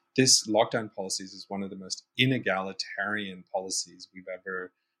this lockdown policies is one of the most inegalitarian policies we've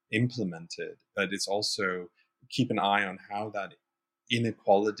ever implemented, but it's also keep an eye on how that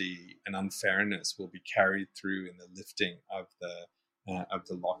inequality and unfairness will be carried through in the lifting of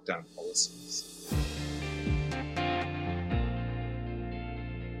the lockdown policies.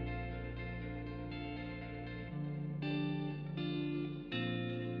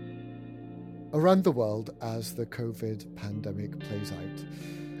 Around the world as the COVID pandemic plays out,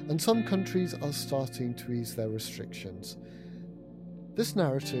 and some countries are starting to ease their restrictions, this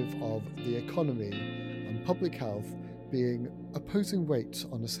narrative of the economy and public health being opposing weights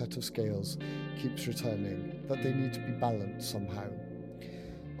on a set of scales keeps returning, that they need to be balanced somehow.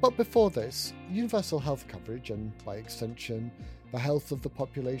 But before this, universal health coverage, and by extension, the health of the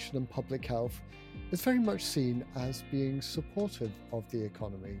population and public health, is very much seen as being supportive of the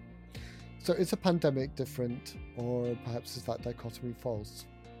economy. So is a pandemic different, or perhaps is that dichotomy false?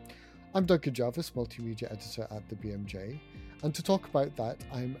 I'm Duncan Jarvis, Multimedia Editor at the BMJ, and to talk about that,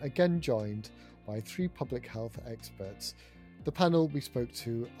 I'm again joined by three public health experts, the panel we spoke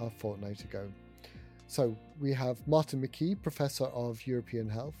to a fortnight ago. So we have Martin Mckee, Professor of European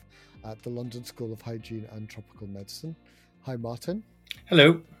Health at the London School of Hygiene and Tropical Medicine. Hi, Martin.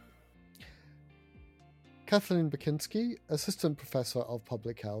 Hello. Kathleen Bachynski, Assistant Professor of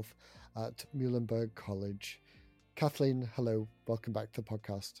Public Health at Muhlenberg College. Kathleen, hello. Welcome back to the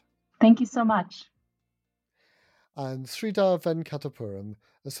podcast. Thank you so much. And Sridhar Venkatapuram,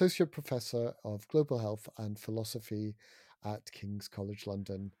 Associate Professor of Global Health and Philosophy at King's College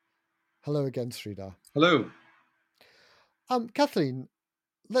London. Hello again, Sridhar. Hello. Kathleen,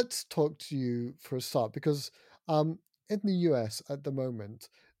 let's talk to you for a start, because in the US at the moment,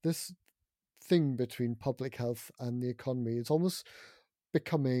 this thing between public health and the economy is almost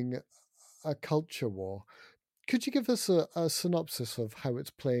becoming a culture war. Could you give us a synopsis of how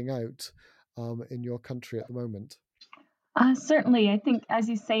it's playing out in your country at the moment? Certainly. I think, as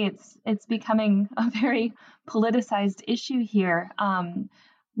you say, it's becoming a very politicized issue here.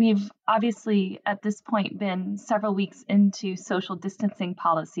 We've obviously, at this point, been several weeks into social distancing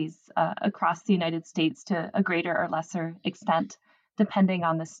policies across the United States to a greater or lesser extent, depending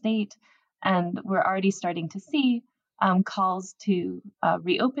on the state. And we're already starting to see calls to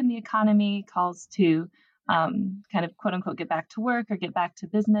reopen the economy, calls to kind of quote unquote get back to work or get back to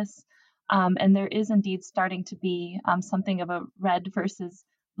business. And there is indeed starting to be something of a red versus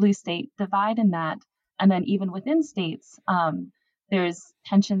blue state divide in that. And then even within states, there's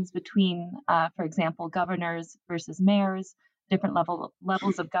tensions between, for example, governors versus mayors, different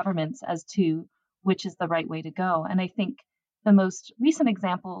levels of governments as to which is the right way to go. And I think the most recent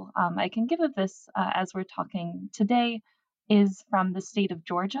example I can give of this as we're talking today is from the state of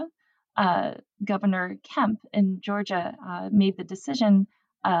Georgia. Governor Kemp in Georgia made the decision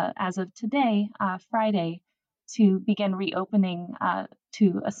as of today, Friday, to begin reopening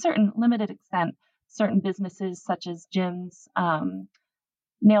to a certain limited extent certain businesses such as gyms,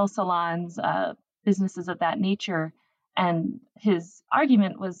 nail salons, businesses of that nature. And his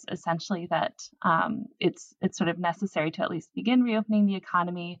argument was essentially that it's sort of necessary to at least begin reopening the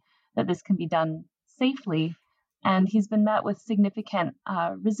economy, that this can be done safely. And he's been met with significant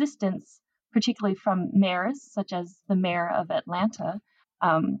resistance, particularly from mayors, such as the mayor of Atlanta,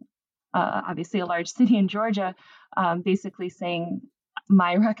 obviously a large city in Georgia, basically saying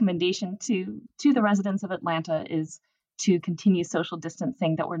my recommendation to the residents of Atlanta is to continue social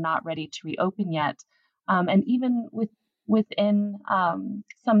distancing, that we're not ready to reopen yet. And even within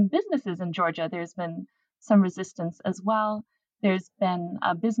some businesses in Georgia, there's been some resistance as well. There's been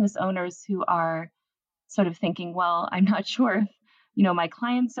business owners who are sort of thinking, well, I'm not sure if, my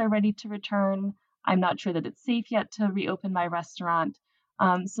clients are ready to return. I'm not sure that it's safe yet to reopen my restaurant.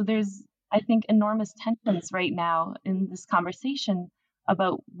 So there's, I think, enormous tensions right now in this conversation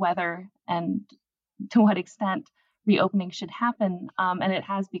about whether and to what extent reopening should happen. And it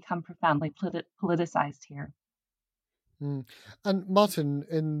has become profoundly politicized here. And Martin,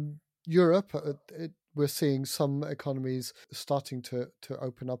 in Europe, we're seeing some economies starting to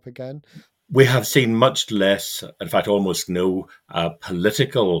open up again. We have seen much less, in fact, almost no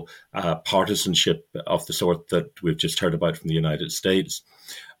political partisanship of the sort that we've just heard about from the United States.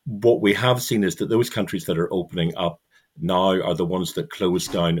 What we have seen is that those countries that are opening up now are the ones that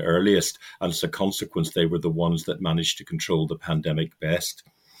closed down earliest, and as a consequence, they were the ones that managed to control the pandemic best.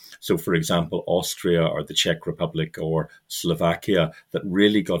 So, for example, Austria or the Czech Republic or Slovakia that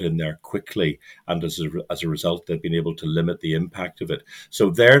really got in there quickly. And as a result, they've been able to limit the impact of it.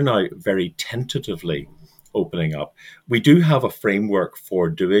 So they're now very tentatively opening up. We do have a framework for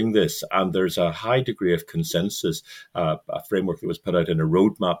doing this, and there's a high degree of consensus, a framework that was put out in a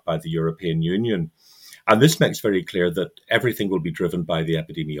roadmap by the European Union. And this makes very clear that everything will be driven by the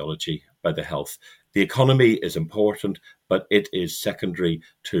epidemiology, by the health. The economy is important, but it is secondary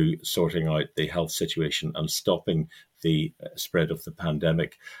to sorting out the health situation and stopping the spread of the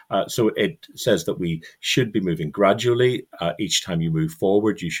pandemic. So it says that we should be moving gradually. Each time you move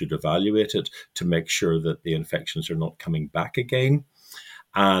forward, you should evaluate it to make sure that the infections are not coming back again.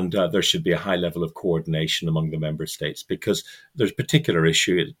 And there should be a high level of coordination among the member states, because there's a particular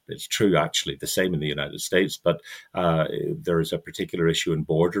issue. It's true, actually, the same in the United States, but there is a particular issue in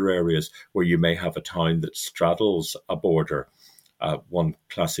border areas where you may have a town that straddles a border. One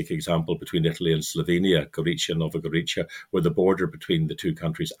classic example between Italy and Slovenia, Gorica, Nova Gorica, where the border between the two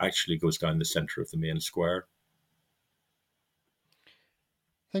countries actually goes down the centre of the main square.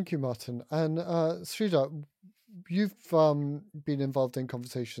 Thank you, Martin. And Sridhar, you've been involved in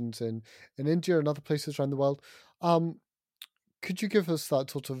conversations in India and other places around the world. Could you give us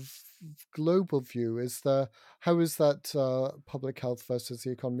that sort of global view? How is that public health versus the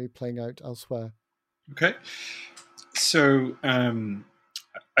economy playing out elsewhere? Okay. So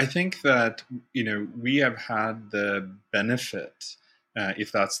I think that, we have had the benefit,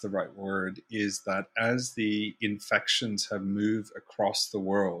 if that's the right word, is that as the infections have moved across the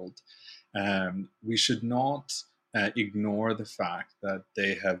world, we should not ignore the fact that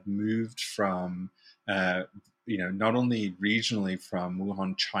they have moved from, not only regionally from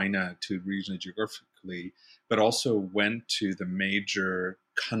Wuhan, China, to regionally geographically, but also went to the major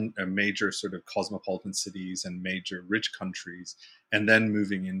sort of cosmopolitan cities and major rich countries, and then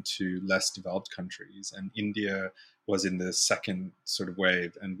moving into less developed countries. And India was in the second sort of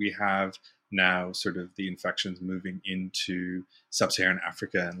wave, and we have now sort of the infections moving into sub-Saharan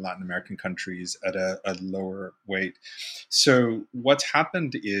Africa and Latin American countries at a lower weight. So what's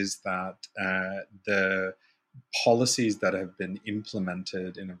happened is that the policies that have been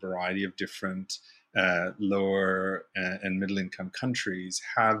implemented in a variety of different lower and middle income countries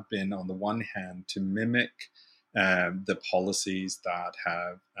have been, on the one hand, to mimic the policies that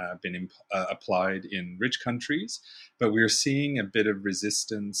have been applied in rich countries. But we're seeing a bit of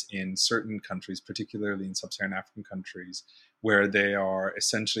resistance in certain countries, particularly in sub-Saharan African countries, where they are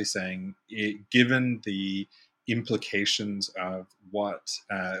essentially saying, given the implications of what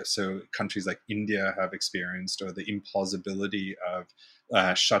so countries like India have experienced, or the implausibility of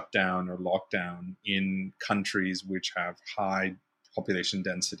shutdown or lockdown in countries which have high population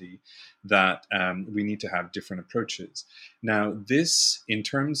density, that we need to have different approaches. Now, this, in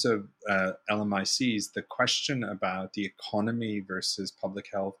terms of LMICs, the question about the economy versus public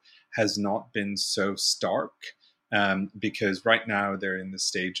health has not been so stark. Because right now they're in the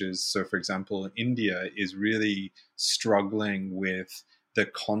stages. So, for example, India is really struggling with the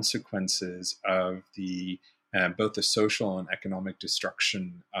consequences of the both the social and economic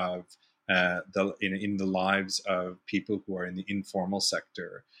destruction of in the lives of people who are in the informal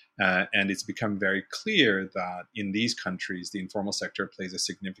sector. And it's become very clear that in these countries, the informal sector plays a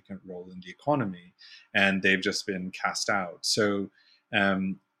significant role in the economy, and they've just been cast out. So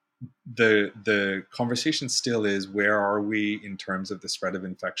the conversation still is, where are we in terms of the spread of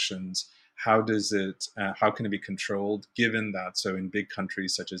infections? How can it be controlled, given that, so in big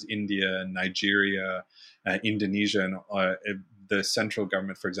countries such as India, Nigeria, Indonesia, and the central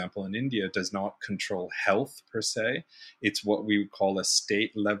government, for example, in India, does not control health per se. It's what we would call a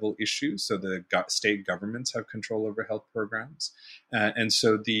state level issue. So the state governments have control over health programs. And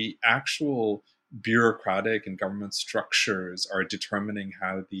so the actual bureaucratic and government structures are determining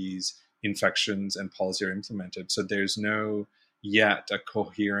how these infections and policy are implemented. So there's no yet a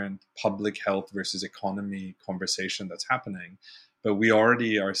coherent public health versus economy conversation that's happening. But we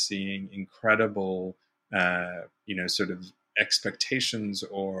already are seeing incredible, sort of expectations,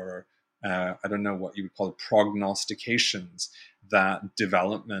 or I don't know what you would call it, prognostications, that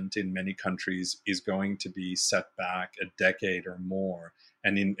development in many countries is going to be set back a decade or more.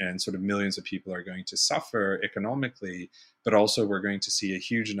 And sort of millions of people are going to suffer economically, but also we're going to see a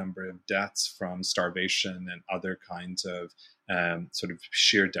huge number of deaths from starvation and other kinds of sort of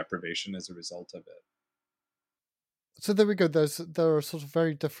sheer deprivation as a result of it. So there we go. There are sort of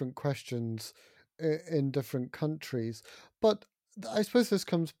very different questions in different countries, but I suppose this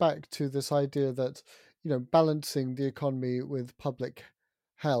comes back to this idea that, balancing the economy with public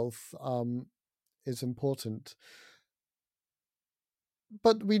health is important.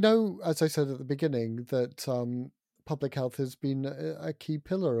 But we know, as I said at the beginning, that public health has been a key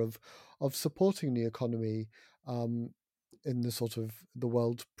pillar of supporting the economy in the sort of the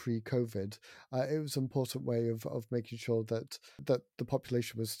world pre-COVID, it was an important way of making sure that the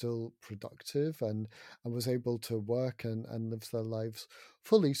population was still productive and was able to work and live their lives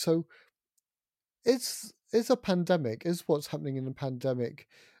fully. So is a pandemic, is what's happening in a pandemic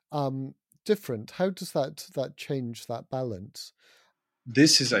different? How does that change that balance?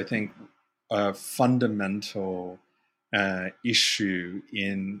 This is, I think, a fundamental issue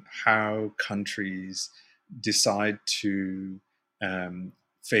in how countries decide to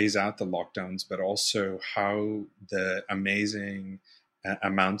phase out the lockdowns, but also how the amazing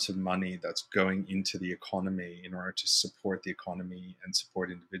amounts of money that's going into the economy in order to support the economy and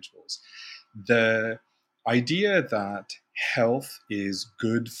support individuals. The idea that health is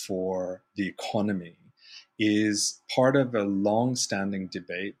good for the economy is part of a long-standing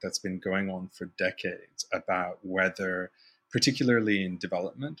debate that's been going on for decades about whether, particularly in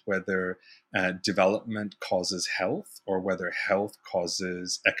development, whether development causes health or whether health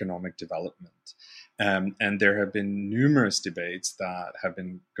causes economic development. And there have been numerous debates that have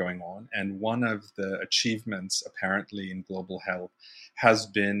been going on. And one of the achievements, apparently, in global health has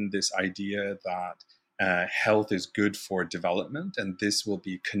been this idea that health is good for development, and this will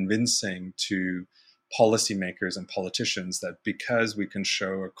be convincing to policymakers and politicians that because we can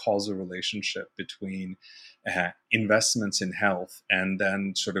show a causal relationship between investments in health and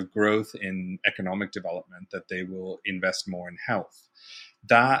then sort of growth in economic development, that they will invest more in health.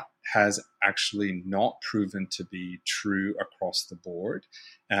 That has actually not proven to be true across the board.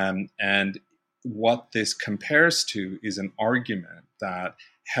 And what this compares to is an argument that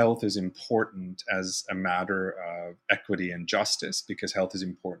health is important as a matter of equity and justice because health is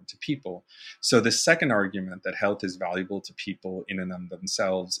important to people. So the second argument, that health is valuable to people in and of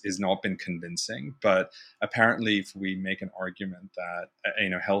themselves, has not been convincing. But apparently, if we make an argument that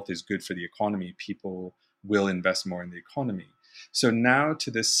health is good for the economy, people will invest more in the economy. So now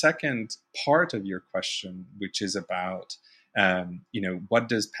to the second part of your question, which is about what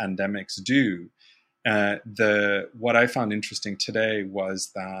does pandemics do? What I found interesting today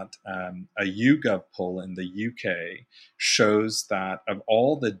was that a YouGov poll in the UK shows that of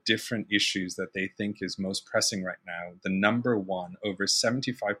all the different issues that they think is most pressing right now, the number one, over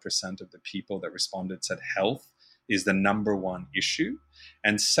 75% of the people that responded said health is the number one issue.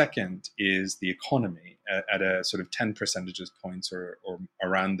 And second is the economy at a sort of 10 percentage points or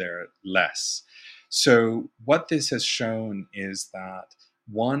around there less. So what this has shown is that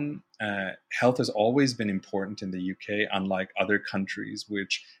one, health has always been important in the UK, unlike other countries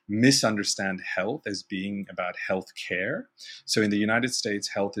which misunderstand health as being about health care. So in the United States,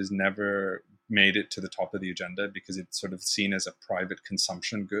 health has never made it to the top of the agenda because it's sort of seen as a private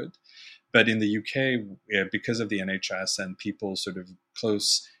consumption good. But in the UK, because of the NHS and people's sort of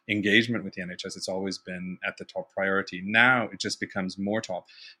close engagement with the NHS, it's always been at the top priority. Now it just becomes more top.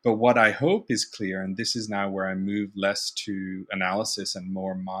 But what I hope is clear, and this is now where I move less to analysis and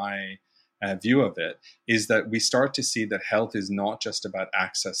more my view of it, is that we start to see that health is not just about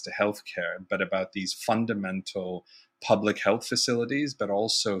access to healthcare, but about these fundamental public health facilities, but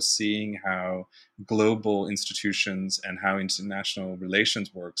also seeing how global institutions and how international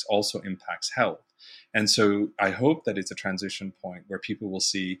relations works also impacts health. And so I hope that it's a transition point where people will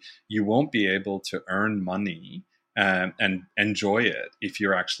see you won't be able to earn money and enjoy it if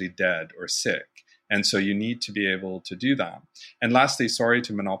you're actually dead or sick. And so you need to be able to do that. And lastly, sorry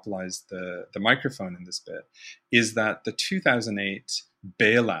to monopolize the microphone in this bit, is that the 2008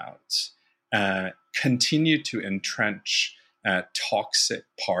 bailout continue to entrench toxic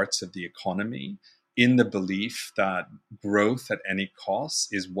parts of the economy in the belief that growth at any cost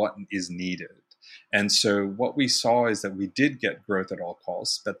is what is needed. And so what we saw is that we did get growth at all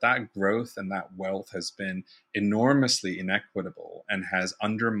costs, but that growth and that wealth has been enormously inequitable and has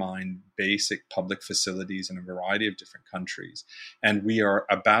undermined basic public facilities in a variety of different countries. And we are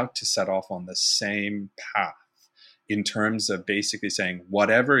about to set off on the same path in terms of basically saying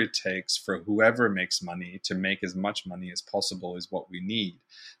whatever it takes for whoever makes money to make as much money as possible is what we need.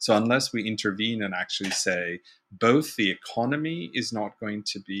 So unless we intervene and actually say both the economy is not going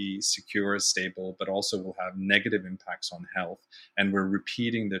to be secure, stable, but also will have negative impacts on health, and we're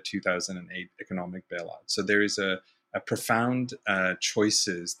repeating the 2008 economic bailout. So there is a profound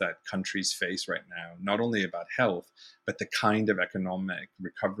choices that countries face right now, not only about health, but the kind of economic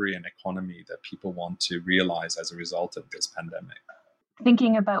recovery and economy that people want to realize as a result of this pandemic.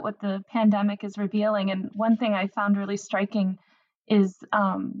 Thinking about what the pandemic is revealing, and one thing I found really striking is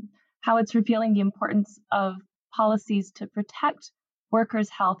how it's revealing the importance of policies to protect workers'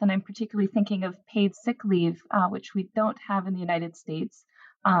 health. And I'm particularly thinking of paid sick leave, which we don't have in the United States.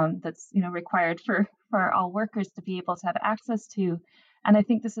 that's required for all workers to be able to have access to. And I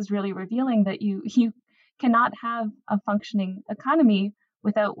think this is really revealing that you cannot have a functioning economy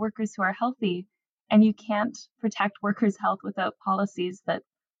without workers who are healthy, and you can't protect workers' health without policies that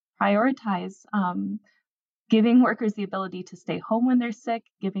prioritize giving workers the ability to stay home when they're sick,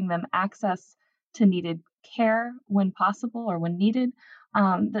 giving them access to needed care when possible or when needed.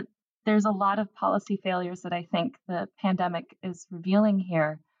 That there's a lot of policy failures that I think the pandemic is revealing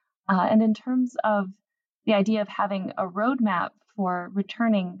here. And in terms of the idea of having a roadmap for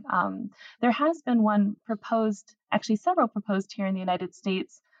returning, there has been one proposed, actually several proposed here in the United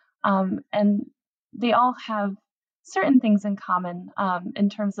States, and they all have certain things in common in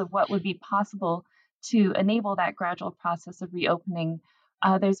terms of what would be possible to enable that gradual process of reopening.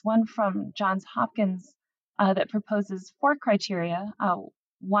 There's one from Johns Hopkins that proposes 4 criteria.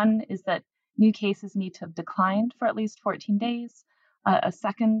 One is that new cases need to have declined for at least 14 days. A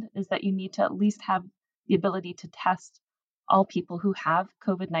second is that you need to at least have the ability to test all people who have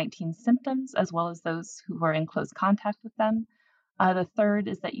COVID-19 symptoms, as well as those who are in close contact with them. The third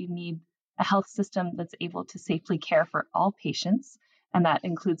is that you need a health system that's able to safely care for all patients, and that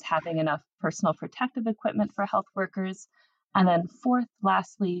includes having enough personal protective equipment for health workers. And then fourth,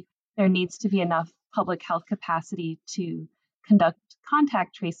 lastly, there needs to be enough public health capacity to conduct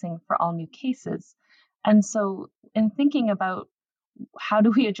contact tracing for all new cases. And so in thinking about how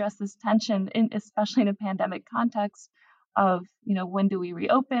do we address this tension, especially in a pandemic context of, when do we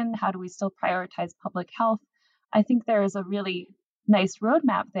reopen? How do we still prioritize public health? I think there is a really nice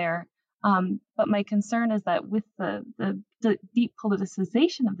roadmap there. But my concern is that with the deep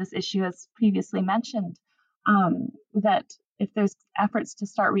politicization of this issue, as previously mentioned, that if there's efforts to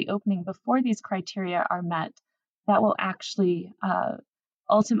start reopening before these criteria are met, that will actually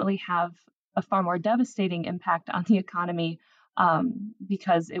ultimately have a far more devastating impact on the economy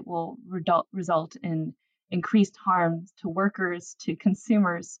because it will result in increased harm to workers, to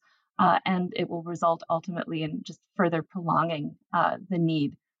consumers, and it will result ultimately in just further prolonging the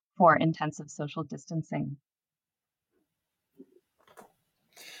need for intensive social distancing.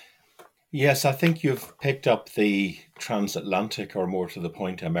 Yes, I think you've picked up the transatlantic, or more to the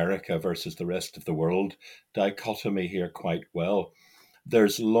point, America versus the rest of the world dichotomy here quite well.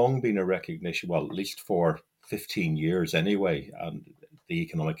 There's long been a recognition, well, at least for 15 years anyway, and the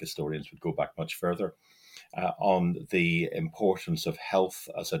economic historians would go back much further, on the importance of health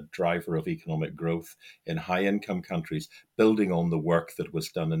as a driver of economic growth in high-income countries, building on the work that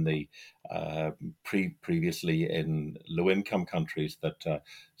was done in the previously in low-income countries that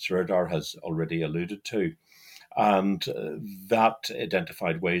Sridhar has already alluded to. And that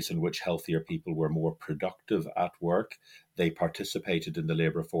identified ways in which healthier people were more productive at work. They participated in the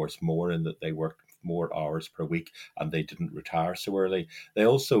labour force more in that they worked more hours per week and they didn't retire so early. They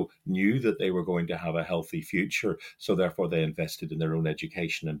also knew that they were going to have a healthy future, so therefore they invested in their own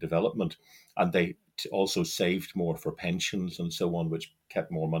education and development. And they also saved more for pensions and so on, which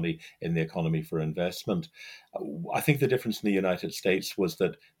kept more money in the economy for investment. I think the difference in the United States was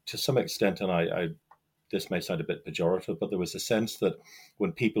that to some extent, and this may sound a bit pejorative, but there was a sense that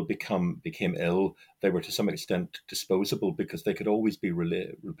when people became ill, they were to some extent disposable because they could always be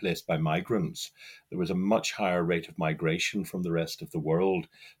replaced by migrants. There was a much higher rate of migration from the rest of the world.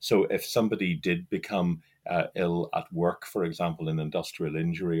 So if somebody did become ill at work, for example, an industrial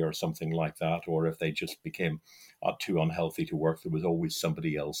injury or something like that, or if they just became too unhealthy to work, there was always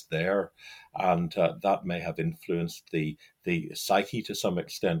somebody else there. And that may have influenced the psyche to some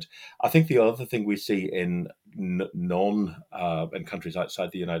extent. I think the other thing we see in in countries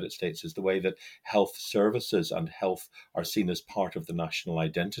outside the United States is the way that health services and health are seen as part of the national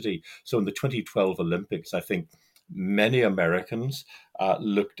identity. So in the 2012 Olympics, I think many Americans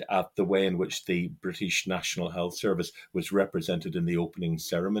looked at the way in which the British National Health Service was represented in the opening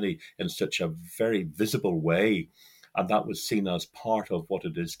ceremony in such a very visible way. And that was seen as part of what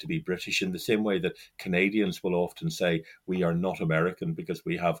it is to be British, in the same way that Canadians will often say we are not American because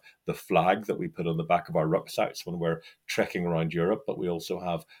we have the flag that we put on the back of our rucksacks when we're trekking around Europe, but we also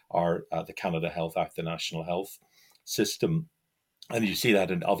have our the Canada Health Act, the national health system. And you see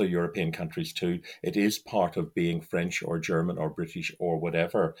that in other European countries too. It is part of being French or German or British or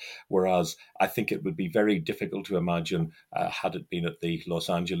whatever. Whereas I think it would be very difficult to imagine, had it been at the Los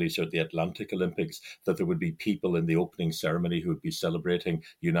Angeles or the Atlantic Olympics, that there would be people in the opening ceremony who would be celebrating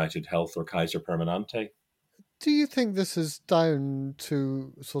United Health or Kaiser Permanente. Do you think this is down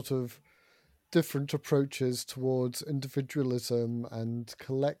to sort of different approaches towards individualism and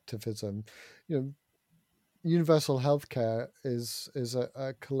collectivism? Universal healthcare is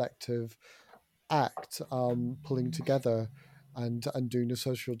a collective act, pulling together and doing the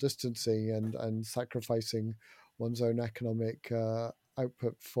social distancing and sacrificing one's own economic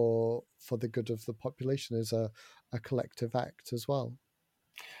output for the good of the population is a collective act as well.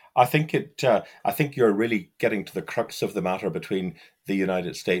 I think I think you're really getting to the crux of the matter between the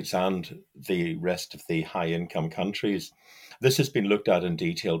United States and the rest of the high-income countries. This has been looked at in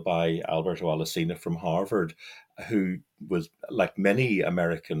detail by Alberto Alesina from Harvard, who was, like many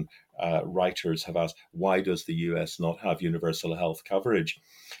American writers, have asked, why does the US not have universal health coverage?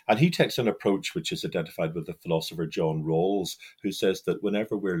 And he takes an approach which is identified with the philosopher John Rawls, who says that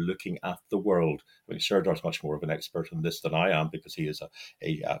whenever we're looking at the world, I mean, Sridhar's much more of an expert in this than I am because he is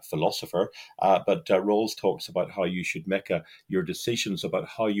a philosopher, but Rawls talks about how you should make your decisions about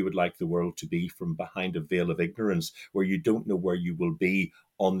how you would like the world to be from behind a veil of ignorance, where you don't know where you will be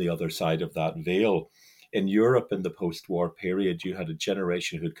on the other side of that veil. In Europe in the post-war period, you had a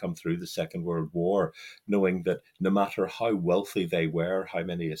generation who'd come through the Second World War knowing that no matter how wealthy they were, how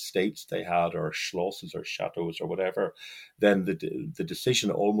many estates they had, or schlosses or chateaus or whatever, then the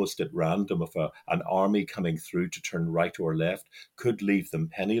decision almost at random of an army coming through to turn right or left could leave them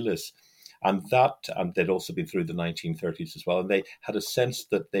penniless. And they'd also been through the 1930s as well. And they had a sense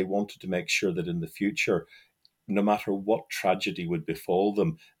that they wanted to make sure that in the future, no matter what tragedy would befall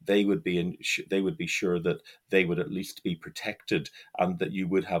them, they would be sure that they would at least be protected and that you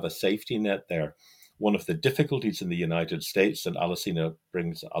would have a safety net there. One of the difficulties in the United States, and Alesina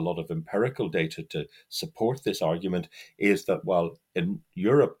brings a lot of empirical data to support this argument, is that while in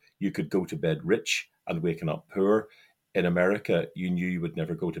Europe you could go to bed rich and waken up poor, in America you knew you would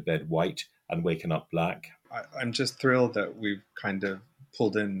never go to bed white and waken up black. I'm just thrilled that we've kind of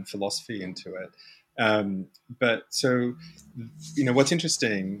pulled in philosophy into it. But so, what's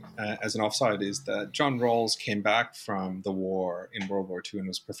interesting as an offside is that John Rawls came back from the war in World War II and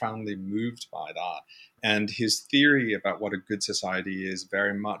was profoundly moved by that. And his theory about what a good society is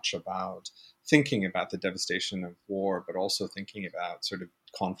very much about thinking about the devastation of war, but also thinking about sort of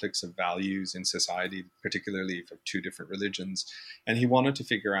conflicts of values in society, particularly for two different religions. And he wanted to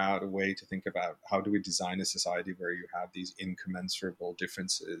figure out a way to think about how do we design a society where you have these incommensurable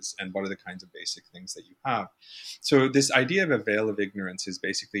differences and what are the kinds of basic things that you have. So this idea of a veil of ignorance is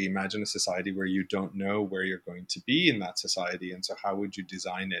basically imagine a society where you don't know where you're going to be in that society. And so how would you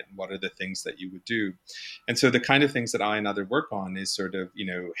design it? And what are the things that you would do? And so the kind of things that I and other work on is sort of,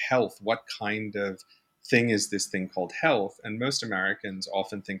 health. What kind of thing is this thing called health? And most Americans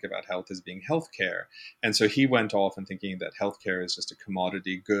often think about health as being healthcare. And so he went off and thinking that healthcare is just a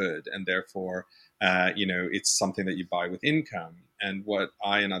commodity good, and therefore, it's something that you buy with income. And what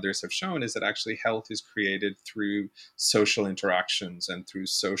I and others have shown is that actually health is created through social interactions and through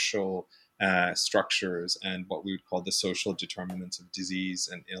social structures and what we would call the social determinants of disease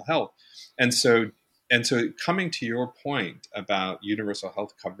and ill health. And so coming to your point about universal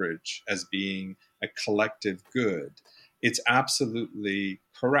health coverage as being a collective good, it's absolutely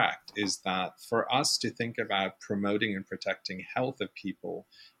correct, is that for us to think about promoting and protecting health of people,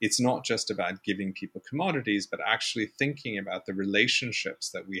 it's not just about giving people commodities, but actually thinking about the relationships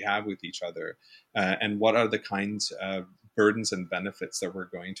that we have with each other and what are the kinds of burdens and benefits that we're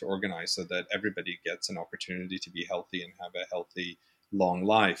going to organize so that everybody gets an opportunity to be healthy and have a healthy, long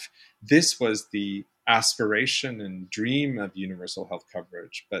life. This was the aspiration and dream of universal health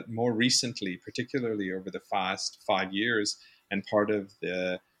coverage. But more recently, particularly over the past 5 years, and part of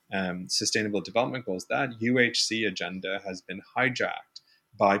the Sustainable Development Goals, that UHC agenda has been hijacked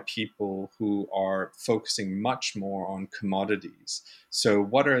by people who are focusing much more on commodities. So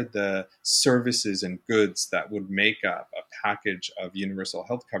what are the services and goods that would make up a package of universal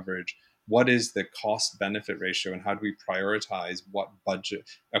health coverage? What is the cost benefit ratio, and how do we prioritize what budget,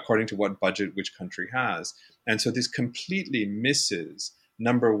 according to what budget which country has? And so this completely misses,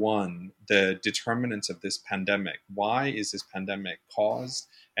 number one, the determinants of this pandemic. Why is this pandemic caused?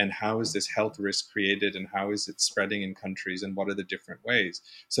 And how is this health risk created? And how is it spreading in countries? And what are the different ways?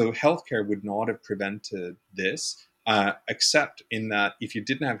 So healthcare would not have prevented this. Except in that if you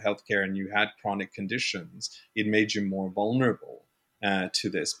didn't have healthcare and you had chronic conditions, it made you more vulnerable to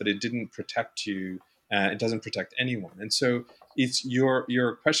this, but it didn't protect you. It doesn't protect anyone. And so it's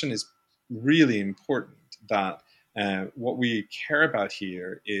your question is really important, that what we care about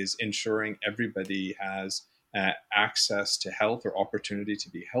here is ensuring everybody has access to health or opportunity to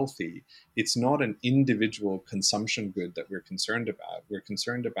be healthy. It's not an individual consumption good that we're concerned about. We're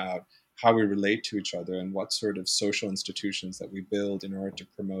concerned about how we relate to each other and what sort of social institutions that we build in order to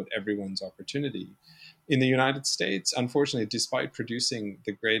promote everyone's opportunity. In the United States, unfortunately, despite producing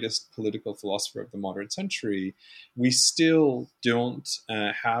the greatest political philosopher of the modern century, we still don't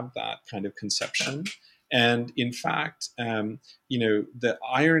have that kind of conception. And in fact, the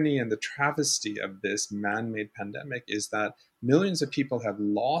irony and the travesty of this man-made pandemic is that millions of people have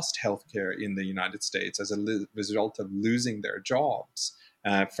lost healthcare in the United States as a result of losing their jobs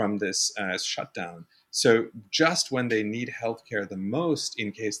from this shutdown. So just when they need healthcare the most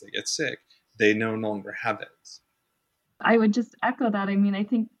in case they get sick, they no longer have it. I would just echo that. I mean, I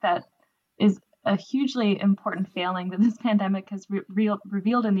think that is a hugely important failing that this pandemic has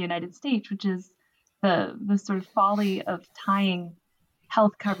revealed in the United States, which is the sort of folly of tying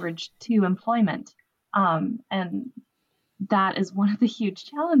health coverage to employment. And that is one of the huge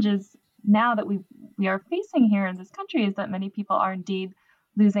challenges now that we are facing here in this country, is that many people are indeed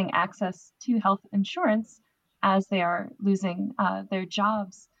losing access to health insurance as they are losing their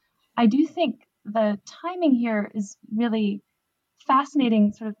jobs. I do think the timing here is really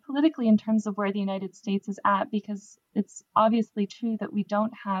fascinating sort of politically in terms of where the United States is at, because it's obviously true that we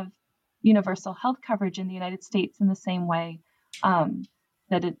don't have universal health coverage in the United States in the same way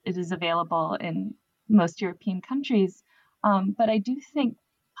that it is available in most European countries. But I do think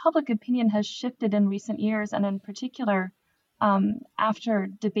public opinion has shifted in recent years, and in particular, after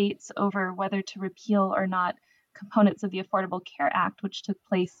debates over whether to repeal or not components of the Affordable Care Act, which took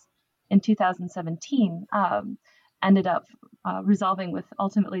place in 2017, ended up resolving with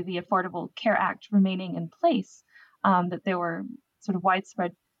ultimately the Affordable Care Act remaining in place, that there were sort of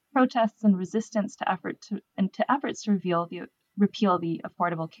widespread protests and resistance to efforts to repeal the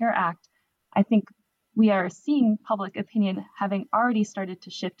Affordable Care Act. I think we are seeing public opinion having already started to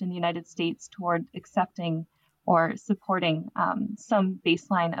shift in the United States toward accepting or supporting some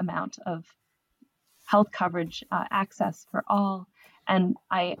baseline amount of health coverage access for all. And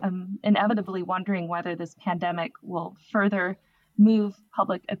I am inevitably wondering whether this pandemic will further move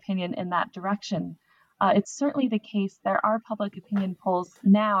public opinion in that direction. It's certainly the case. There are public opinion polls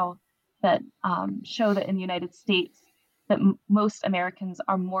now that show that in the United States, that most Americans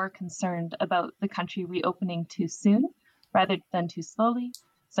are more concerned about the country reopening too soon rather than too slowly.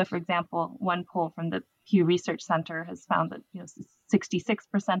 So, for example, one poll from the Pew Research Center has found that 66%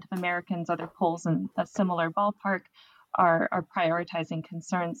 of Americans, other polls in a similar ballpark, are prioritizing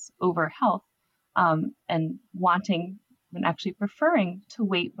concerns over health and wanting and actually preferring to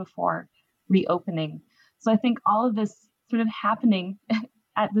wait before reopening. So I think all of this sort of happening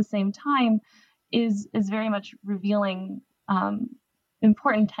at the same time is very much revealing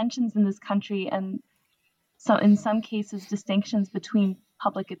important tensions in this country, and so in some cases distinctions between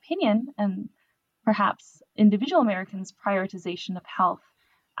public opinion and perhaps individual Americans' prioritization of health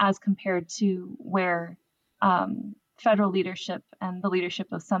as compared to where federal leadership and the leadership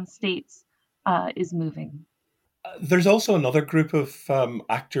of some states is moving. There's also another group of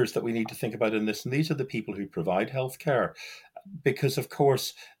actors that we need to think about in this, and these are the people who provide healthcare. Because, of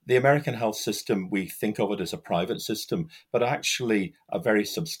course, the American health system, we think of it as a private system, but actually a very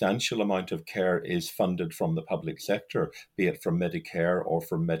substantial amount of care is funded from the public sector, be it from Medicare or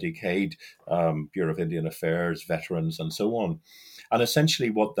from Medicaid, Bureau of Indian Affairs, veterans, and so on. And essentially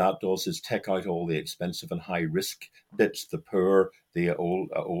what that does is take out all the expensive and high risk bits, the poor, the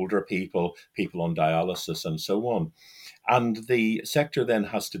older people, people on dialysis, and so on. And the sector then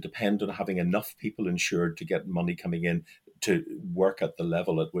has to depend on having enough people insured to get money coming in to work at the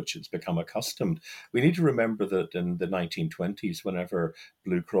level at which it's become accustomed. We need to remember that in the 1920s, whenever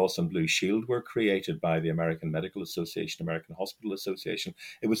Blue Cross and Blue Shield were created by the American Medical Association, American Hospital Association,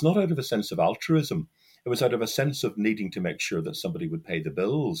 it was not out of a sense of altruism. It was out of a sense of needing to make sure that somebody would pay the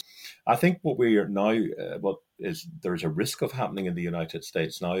bills. I think what we are now, there's a risk of happening in the United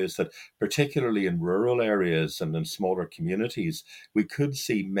States now is that particularly in rural areas and in smaller communities, we could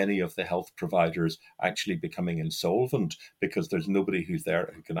see many of the health providers actually becoming insolvent because there's nobody who's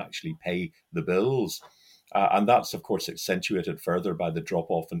there who can actually pay the bills. And that's, of course, accentuated further by the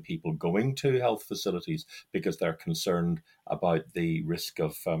drop-off in people going to health facilities because they're concerned about the risk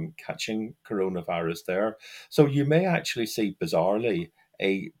of catching coronavirus there. So you may actually see, bizarrely,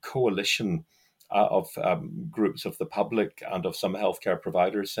 a coalition of groups of the public and of some healthcare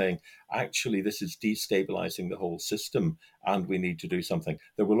providers saying, actually, this is destabilizing the whole system and we need to do something.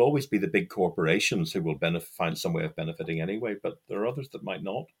 There will always be the big corporations who will find some way of benefiting anyway, but there are others that might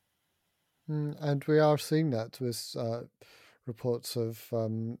not. And we are seeing that with reports of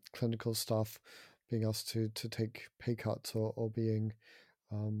clinical staff being asked to take pay cuts or being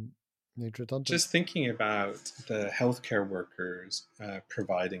made redundant. Just thinking about the healthcare workers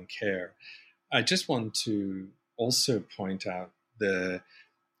providing care, I just want to also point out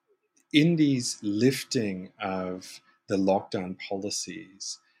in these lifting of the lockdown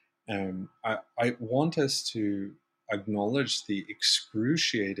policies, I want us to acknowledge the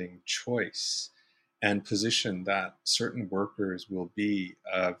excruciating choice and position that certain workers will be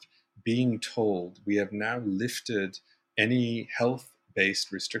of being told we have now lifted any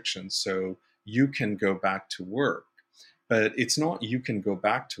health-based restrictions so you can go back to work. But it's not you can go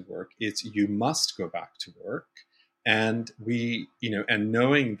back to work, it's you must go back to work. And and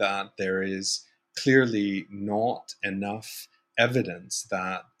knowing that there is clearly not enough evidence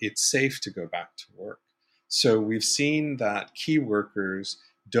that it's safe to go back to work. So we've seen that key workers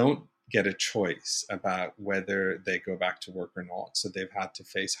don't get a choice about whether they go back to work or not. So they've had to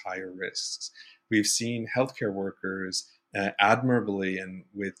face higher risks. We've seen healthcare workers admirably and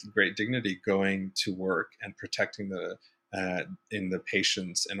with great dignity going to work and protecting the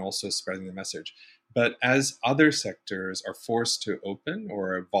patients and also spreading the message. But as other sectors are forced to open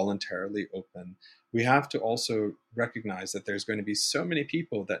or are voluntarily open, we have to also recognize that there's going to be so many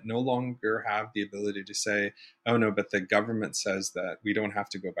people that no longer have the ability to say, oh no, but the government says that we don't have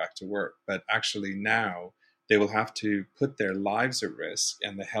to go back to work. But actually now they will have to put their lives at risk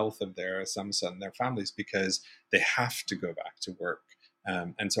and the health of their families because they have to go back to work.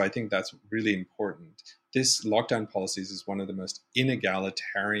 And so I think that's really important. This lockdown policies is one of the most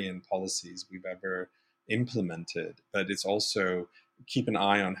inegalitarian policies we've ever implemented, but it's also keep an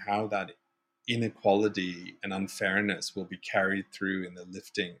eye on how that inequality and unfairness will be carried through in the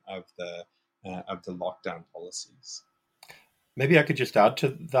lifting of the lockdown policies. Maybe I could just add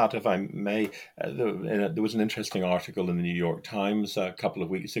to that, if I may. There was an interesting article in the New York Times a couple of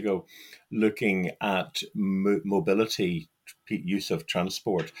weeks ago looking at mobility, use of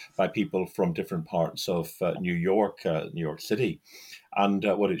transport by people from different parts of New York City. And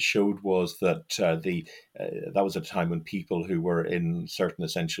what it showed was that that was a time when people who were in certain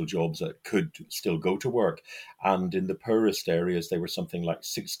essential jobs could still go to work. And in the poorest areas, they were something like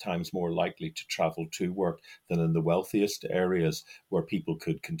 6 times more likely to travel to work than in the wealthiest areas where people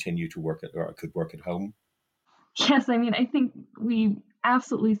could continue to work or could work at home. Yes, I mean, I think we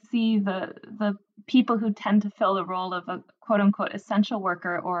absolutely see the people who tend to fill the role of a quote unquote essential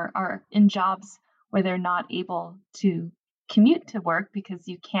worker or are in jobs where they're not able to commute to work because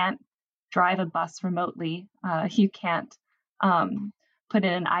you can't drive a bus remotely. You can't put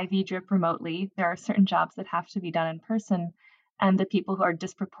in an IV drip remotely. There are certain jobs that have to be done in person. And the people who are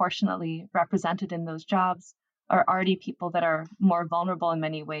disproportionately represented in those jobs are already people that are more vulnerable in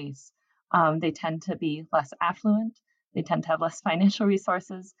many ways. They tend to be less affluent. They tend to have less financial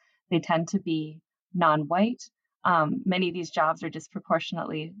resources. They tend to be non-white. Many of these jobs are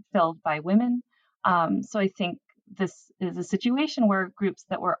disproportionately filled by women. So I think this is a situation where groups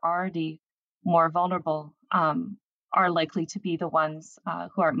that were already more vulnerable are likely to be the ones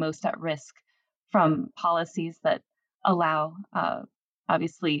who are most at risk from policies that allow,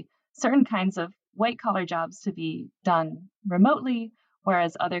 obviously, certain kinds of white-collar jobs to be done remotely,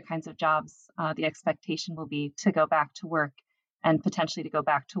 whereas other kinds of jobs, the expectation will be to go back to work and potentially to go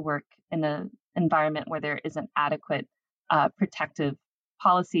back to work in an environment where there isn't adequate protective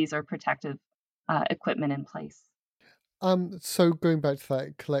policies or protective equipment in place. So going back to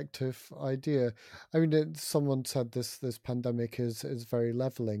that collective idea, I mean, someone said this pandemic is very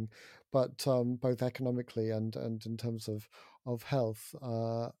leveling, but both economically and in terms of health,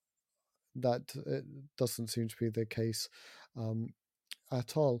 that it doesn't seem to be the case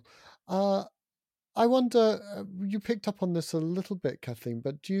at all. I wonder, you picked up on this a little bit, Kathleen,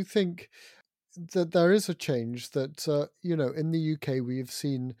 but do you think that there is a change that, in the UK we've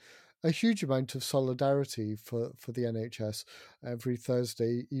seen a huge amount of solidarity for the NHS. Every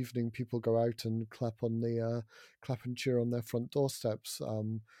Thursday evening, people go out and clap and cheer on their front doorsteps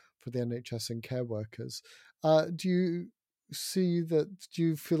for the NHS and care workers. Do you see that? Do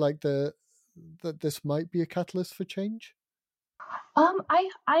you feel like that this might be a catalyst for change?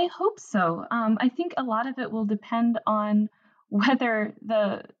 I hope so. I think a lot of it will depend on whether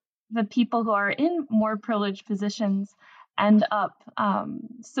the people who are in more privileged positions end up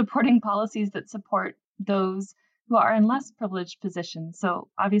supporting policies that support those who are in less privileged positions. So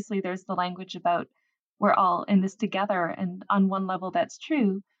obviously there's the language about we're all in this together, and on one level that's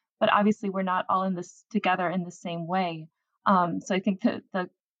true, but obviously we're not all in this together in the same way. So I think that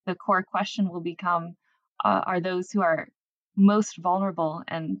the core question will become, are those who are most vulnerable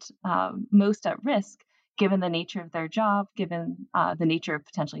and most at risk, given the nature of their job, given the nature of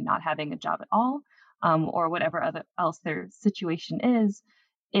potentially not having a job at all, or whatever else their situation is,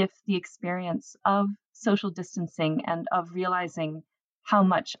 if the experience of social distancing and of realizing how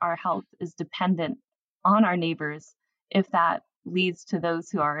much our health is dependent on our neighbors, if that leads to those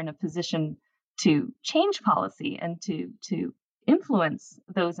who are in a position to change policy and to influence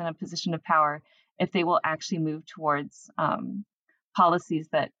those in a position of power, if they will actually move towards policies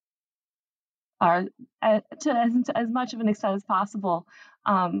that are to as much of an extent as possible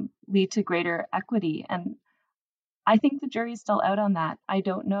lead to greater equity. And I think the jury's still out on that. I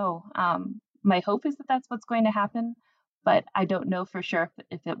don't know. My hope is that that's what's going to happen, but I don't know for sure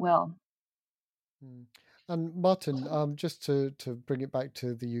if it will. And Martin, just to bring it back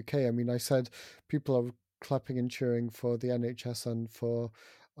to the UK, I mean, I said people are clapping and cheering for the NHS and for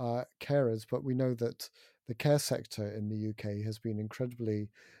carers, but we know that the care sector in the UK has been incredibly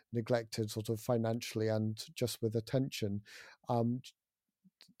neglected, sort of financially and just with attention.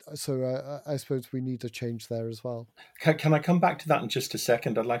 So I suppose we need a change there as well. Can I come back to that in just a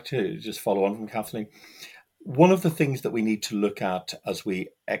second? I'd like to just follow on from Kathleen. One of the things that we need to look at as we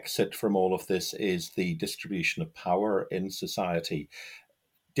exit from all of this is the distribution of power in society.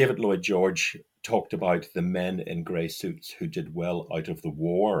 David Lloyd George talked about the men in grey suits who did well out of the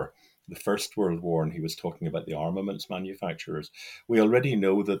war, the First World War, and he was talking about the armaments manufacturers. We already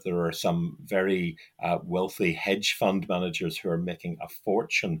know that there are some very wealthy hedge fund managers who are making a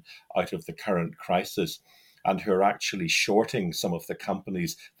fortune out of the current crisis and who are actually shorting some of the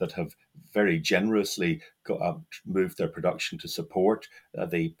companies that have very generously moved their production to support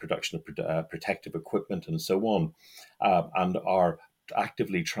the production of protective equipment and so on, and are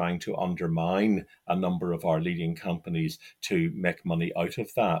actively trying to undermine a number of our leading companies to make money out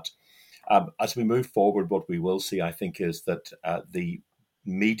of that. As we move forward, what we will see, I think, is that the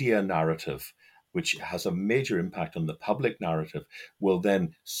media narrative, which has a major impact on the public narrative, will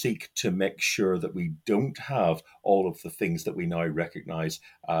then seek to make sure that we don't have all of the things that we now recognise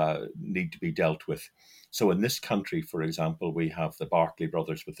need to be dealt with. So in this country, for example, we have the Barclay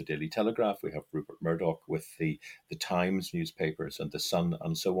brothers with the Daily Telegraph, we have Rupert Murdoch with the Times newspapers and the Sun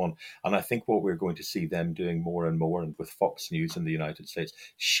and so on. And I think what we're going to see them doing more and more, and with Fox News in the United States,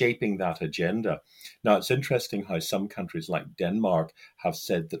 shaping that agenda. Now, it's interesting how some countries like Denmark have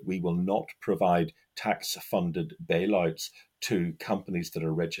said that we will not provide tax-funded bailouts to companies that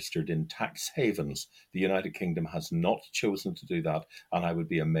are registered in tax havens. The United Kingdom has not chosen to do that, and I would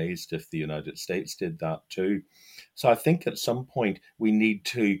be amazed if the United States did that too. So I think at some point we need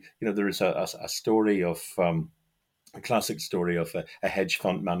to, there is a story of a classic story of a hedge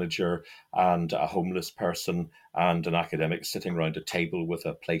fund manager and a homeless person and an academic sitting around a table with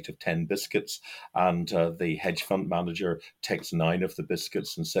a plate of 10 biscuits. And the hedge fund manager takes 9 of the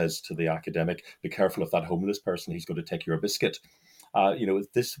biscuits and says to the academic, be careful of that homeless person, he's going to take your biscuit.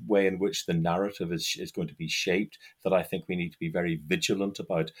 This way in which the narrative is going to be shaped that I think we need to be very vigilant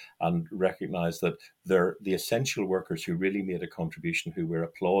about and recognize that they're the essential workers who really made a contribution, who we're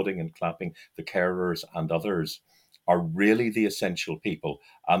applauding and clapping, the carers and others, are really the essential people,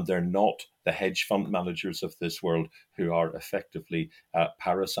 and they're not the hedge fund managers of this world who are effectively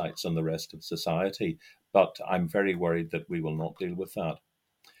parasites on the rest of society. But I'm very worried that we will not deal with that.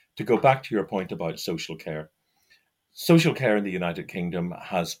 To go back to your point about social care in the United Kingdom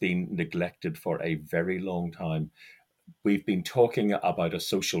has been neglected for a very long time. We've been talking about a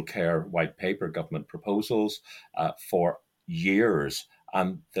social care white paper, government proposals, for years,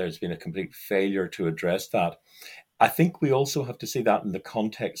 and there's been a complete failure to address that. I think we also have to see that in the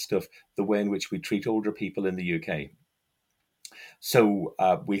context of the way in which we treat older people in the UK. So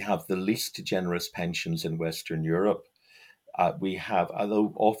we have the least generous pensions in Western Europe. We have,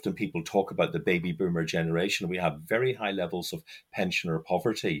 although often people talk about the baby boomer generation, we have very high levels of pensioner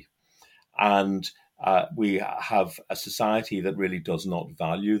poverty. And we have a society that really does not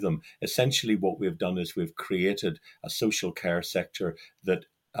value them. Essentially, what we've done is we've created a social care sector that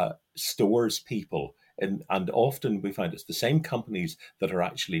stores people. And often we find it's the same companies that are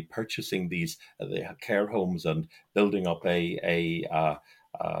actually purchasing these care homes and building up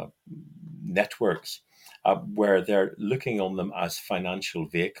networks where they're looking on them as financial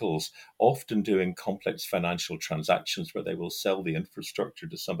vehicles, often doing complex financial transactions where they will sell the infrastructure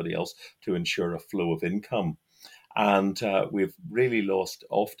to somebody else to ensure a flow of income. And we've really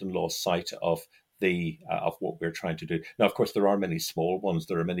often lost sight of what we're trying to do. Now, of course, there are many small ones.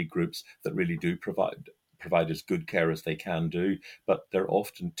 There are many groups that really do provide as good care as they can do, but they're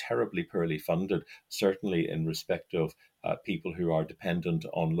often terribly poorly funded, certainly in respect of people who are dependent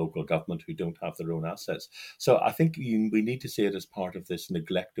on local government who don't have their own assets. So I think we need to see it as part of this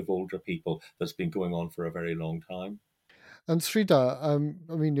neglect of older people that's been going on for a very long time. And Sridhar,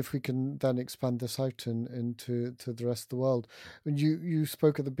 I mean, if we can then expand this out into the rest of the world, and you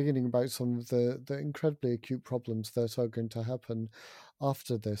spoke at the beginning about some of the incredibly acute problems that are going to happen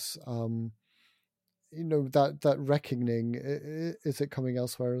after this. That reckoning, is it coming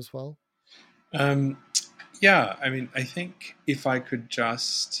elsewhere as well? Yeah, I mean, I think if I could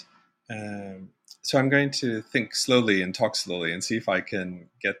just So I'm going to think slowly and talk slowly and see if I can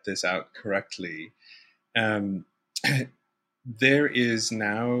get this out correctly. Um, there is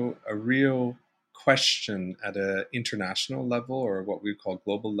now a real question at an international level, or what we call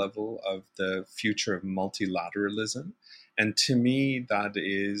global level, of the future of multilateralism. And to me, that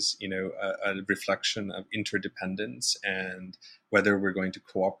is, a reflection of interdependence, and whether we're going to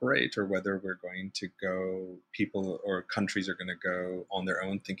cooperate or whether we're going to go, people or countries are going to go on their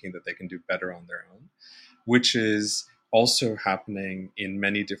own, thinking that they can do better on their own, which is also happening in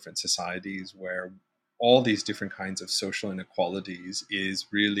many different societies, where all these different kinds of social inequalities is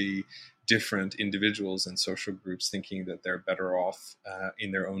really different individuals and social groups thinking that they're better off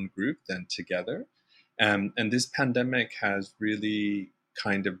in their own group than together. And this pandemic has really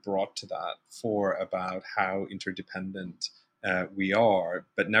kind of brought to that fore about how interdependent we are,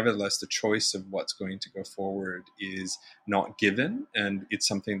 but nevertheless, the choice of what's going to go forward is not given, and it's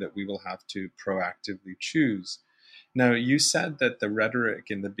something that we will have to proactively choose. Now, you said that the rhetoric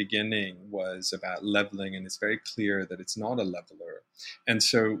in the beginning was about leveling, and it's very clear that it's not a leveler. And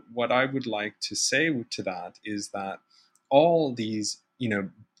so what I would like to say to that is that all these,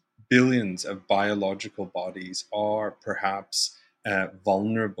 billions of biological bodies are perhaps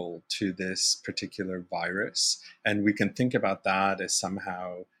vulnerable to this particular virus. And we can think about that as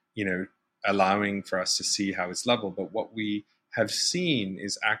somehow, allowing for us to see how it's level. But what we have seen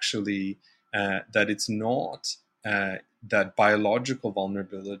is actually that it's not that biological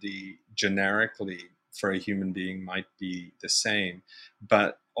vulnerability generically for a human being might be the same,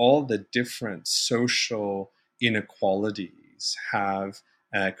 but all the different social inequalities have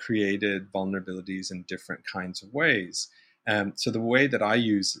created vulnerabilities in different kinds of ways. So the way that I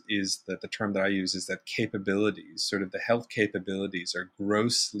use is that the term that I use is that capabilities, sort of the health capabilities, are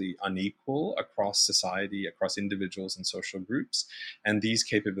grossly unequal across society, across individuals and social groups. And these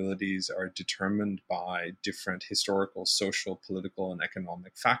capabilities are determined by different historical, social, political, and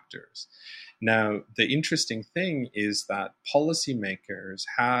economic factors. Now, the interesting thing is that policymakers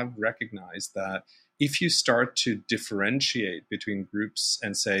have recognized that if you start to differentiate between groups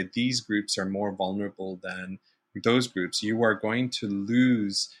and say these groups are more vulnerable than those groups, you are going to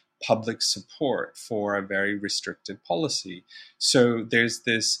lose public support for a very restrictive policy. So there's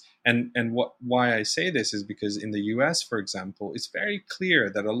this, and why I say this is because in the US, for example, it's very clear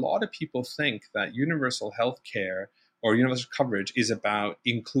that a lot of people think that universal health care or universal coverage is about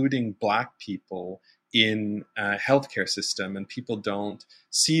including Black people in a healthcare system, and people don't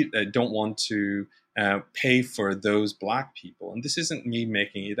want to pay for those Black people. And this isn't me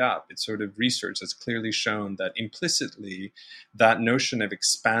making it up. It's sort of research that's clearly shown that implicitly that notion of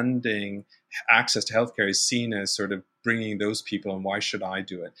expanding access to healthcare is seen as sort of bringing those people, and why should I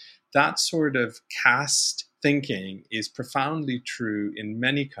do it? That sort of caste thinking is profoundly true in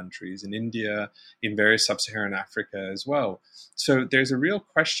many countries, in India, in various sub-Saharan Africa as well. So there's a real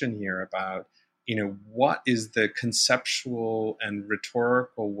question here about, what is the conceptual and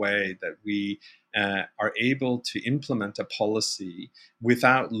rhetorical way that we are able to implement a policy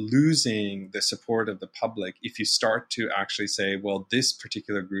without losing the support of the public if you start to actually say, well, this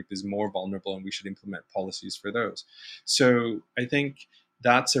particular group is more vulnerable and we should implement policies for those. So I think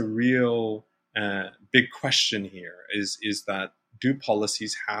that's a real big question here, is that do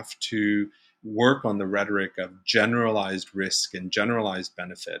policies have to work on the rhetoric of generalized risk and generalized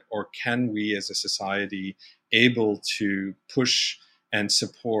benefit, or can we as a society able to push and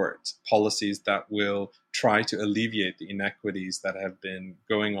support policies that will try to alleviate the inequities that have been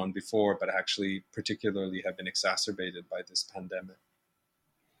going on before, but actually particularly have been exacerbated by this pandemic?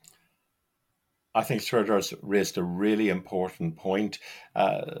 I think Sridhar's raised a really important point.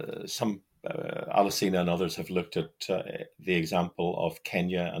 Alessina and others have looked at the example of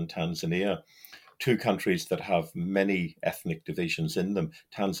Kenya and Tanzania, two countries that have many ethnic divisions in them.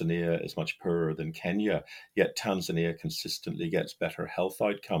 Tanzania is much poorer than Kenya, yet Tanzania consistently gets better health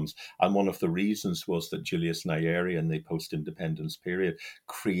outcomes. And one of the reasons was that Julius Nyerere in the post-independence period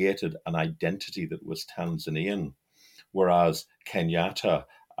created an identity that was Tanzanian, whereas Kenyatta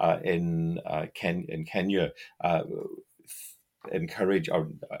in Kenya encouraged, or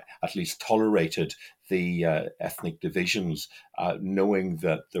at least tolerated, the ethnic divisions, knowing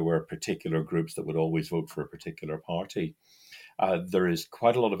that there were particular groups that would always vote for a particular party. There is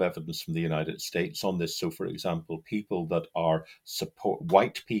quite a lot of evidence from the United States on this. So, for example, people that are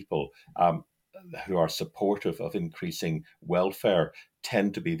white people who are supportive of increasing welfare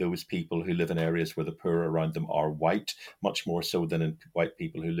tend to be those people who live in areas where the poor around them are white, much more so than in white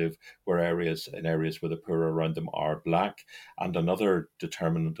people who live in areas where the poor around them are black. And another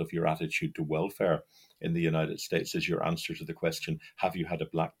determinant of your attitude to welfare in the United States is your answer to the question, have you had a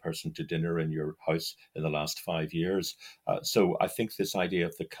black person to dinner in your house in the last 5 years? So I think this idea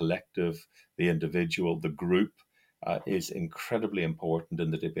of the collective, the individual, the group, is incredibly important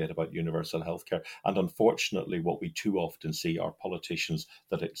in the debate about universal healthcare. And unfortunately, what we too often see are politicians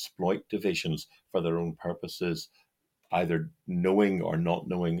that exploit divisions for their own purposes, either knowing or not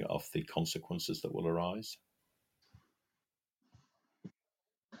knowing of the consequences that will arise.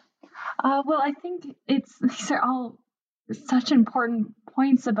 Well, I think these are all such important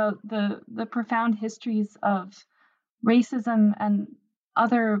points about the profound histories of racism and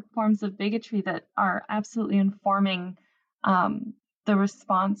other forms of bigotry that are absolutely informing the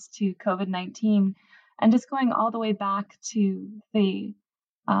response to COVID-19. And just going all the way back to the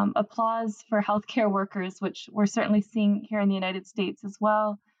applause for healthcare workers, which we're certainly seeing here in the United States as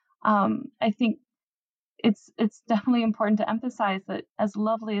well. I think it's definitely important to emphasize that as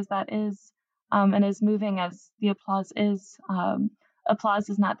lovely as that is, and as moving as the applause is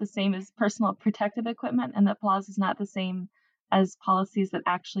not the same as personal protective equipment, and the applause is not the same as policies that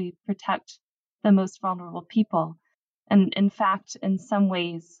actually protect the most vulnerable people. And in fact, in some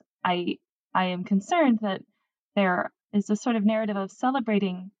ways, I am concerned that there is a sort of narrative of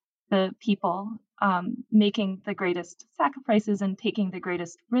celebrating the people making the greatest sacrifices and taking the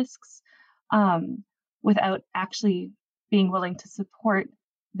greatest risks, without actually being willing to support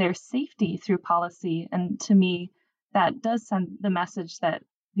their safety through policy. And to me, that does send the message that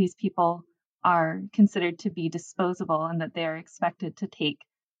these people are considered to be disposable and that they are expected to take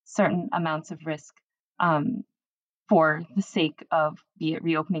certain amounts of risk for the sake of, be it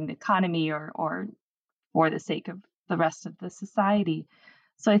reopening the economy or for the sake of the rest of the society.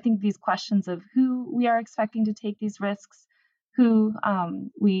 So I think these questions of who we are expecting to take these risks, who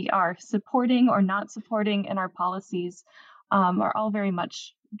we are supporting or not supporting in our policies, are all very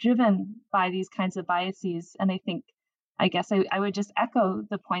much driven by these kinds of biases. And I guess I would just echo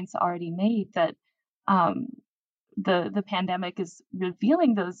the points already made that the pandemic is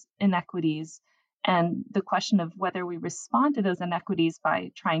revealing those inequities, and the question of whether we respond to those inequities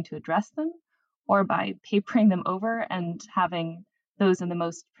by trying to address them or by papering them over and having those in the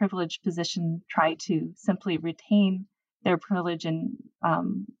most privileged position try to simply retain their privilege and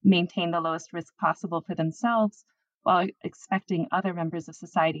maintain the lowest risk possible for themselves while expecting other members of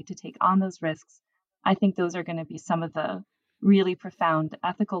society to take on those risks. I think those are going to be some of the really profound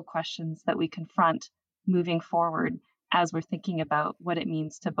ethical questions that we confront moving forward as we're thinking about what it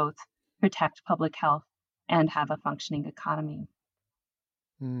means to both protect public health and have a functioning economy.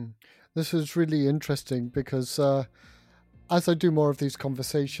 This is really interesting because as I do more of these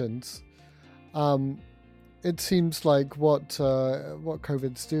conversations, it seems like what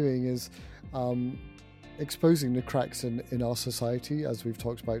COVID's doing is exposing the cracks in our society, as we've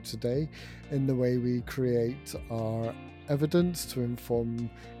talked about today, in the way we create our evidence to inform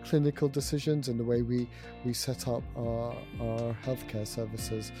clinical decisions, in the way we set up our healthcare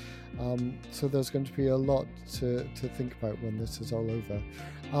services. So there's going to be a lot to think about when this is all over.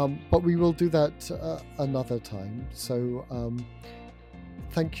 But we will do that another time. So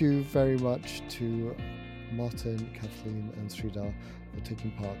thank you very much to Martin, Kathleen and Sridhar for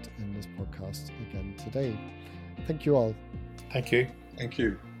taking part in this podcast again today. Thank you all. Thank you. Thank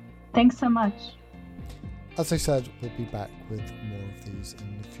you. Thanks so much. As I said, we'll be back with more of these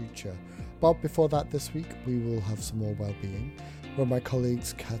in the future. But before that, this week we will have some more well-being, where my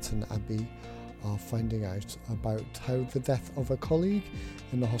colleagues Kat and Abby are finding out about how the death of a colleague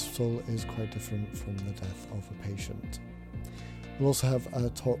in the hospital is quite different from the death of a patient. We'll also have a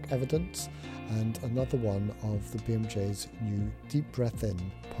Talk Evidence and another one of the BMJ's new Deep Breath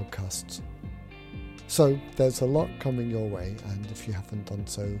In podcasts. So there's a lot coming your way, and if you haven't done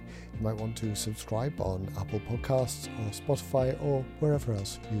so, you might want to subscribe on Apple Podcasts or Spotify or wherever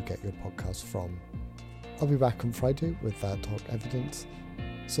else you get your podcasts from. I'll be back on Friday with that Talk Evidence.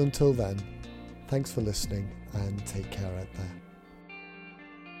 So until then, thanks for listening and take care out there.